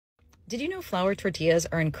Did you know flour tortillas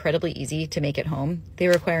are incredibly easy to make at home? They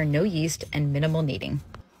require no yeast and minimal kneading.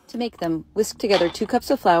 To make them, whisk together 2 cups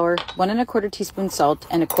of flour, 1¼ teaspoon salt,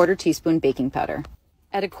 and 1/4 teaspoon baking powder.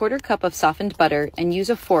 Add 1/4 cup of softened butter and use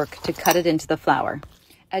a fork to cut it into the flour.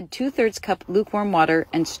 Add 2/3 cup lukewarm water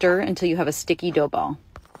and stir until you have a sticky dough ball.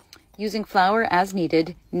 Using flour as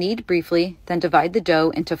needed, knead briefly, then divide the dough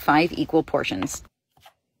into 5 equal portions.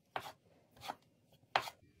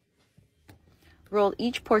 Roll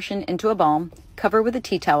each portion into a ball, cover with a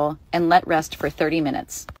tea towel, and let rest for 30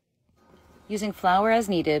 minutes. Using flour as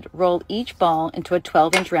needed, roll each ball into a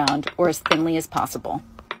 12-inch round or as thinly as possible.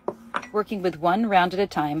 Working with 1 round at a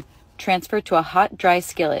time, transfer to a hot, dry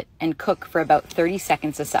skillet and cook for about 30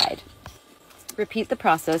 seconds aside. Repeat the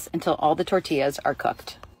process until all the tortillas are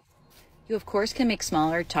cooked. You of course can make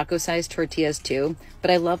smaller taco-sized tortillas too, but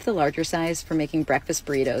I love the larger size for making breakfast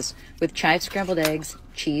burritos with chive scrambled eggs,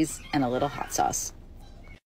 cheese, and a little hot sauce.